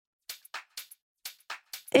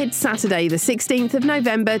It's Saturday, the 16th of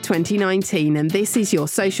November 2019, and this is your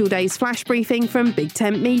Social Days flash briefing from Big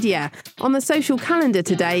Tent Media. On the social calendar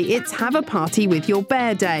today, it's Have a Party with Your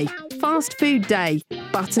Bear Day, Fast Food Day,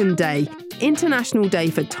 Button Day, International Day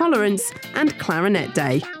for Tolerance, and Clarinet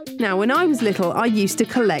Day. Now, when I was little, I used to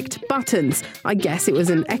collect buttons. I guess it was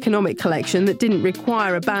an economic collection that didn't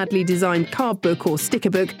require a badly designed card book or sticker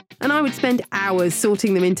book, and I would spend hours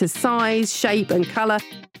sorting them into size, shape, and colour.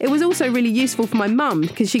 It was also really useful for my mum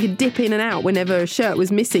because she could dip in and out whenever a shirt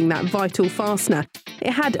was missing that vital fastener.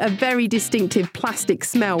 It had a very distinctive plastic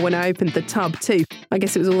smell when I opened the tub too. I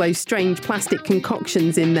guess it was all those strange plastic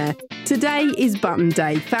concoctions in there. Today is Button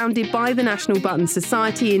Day, founded by the National Button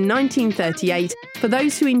Society in 1938 for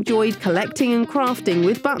those who enjoyed collecting and crafting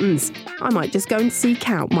with buttons. I might just go and seek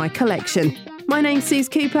out my collection. My name's Suze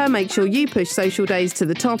Cooper. Make sure you push Social Days to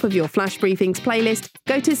the top of your Flash Briefings playlist.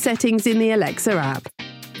 Go to Settings in the Alexa app.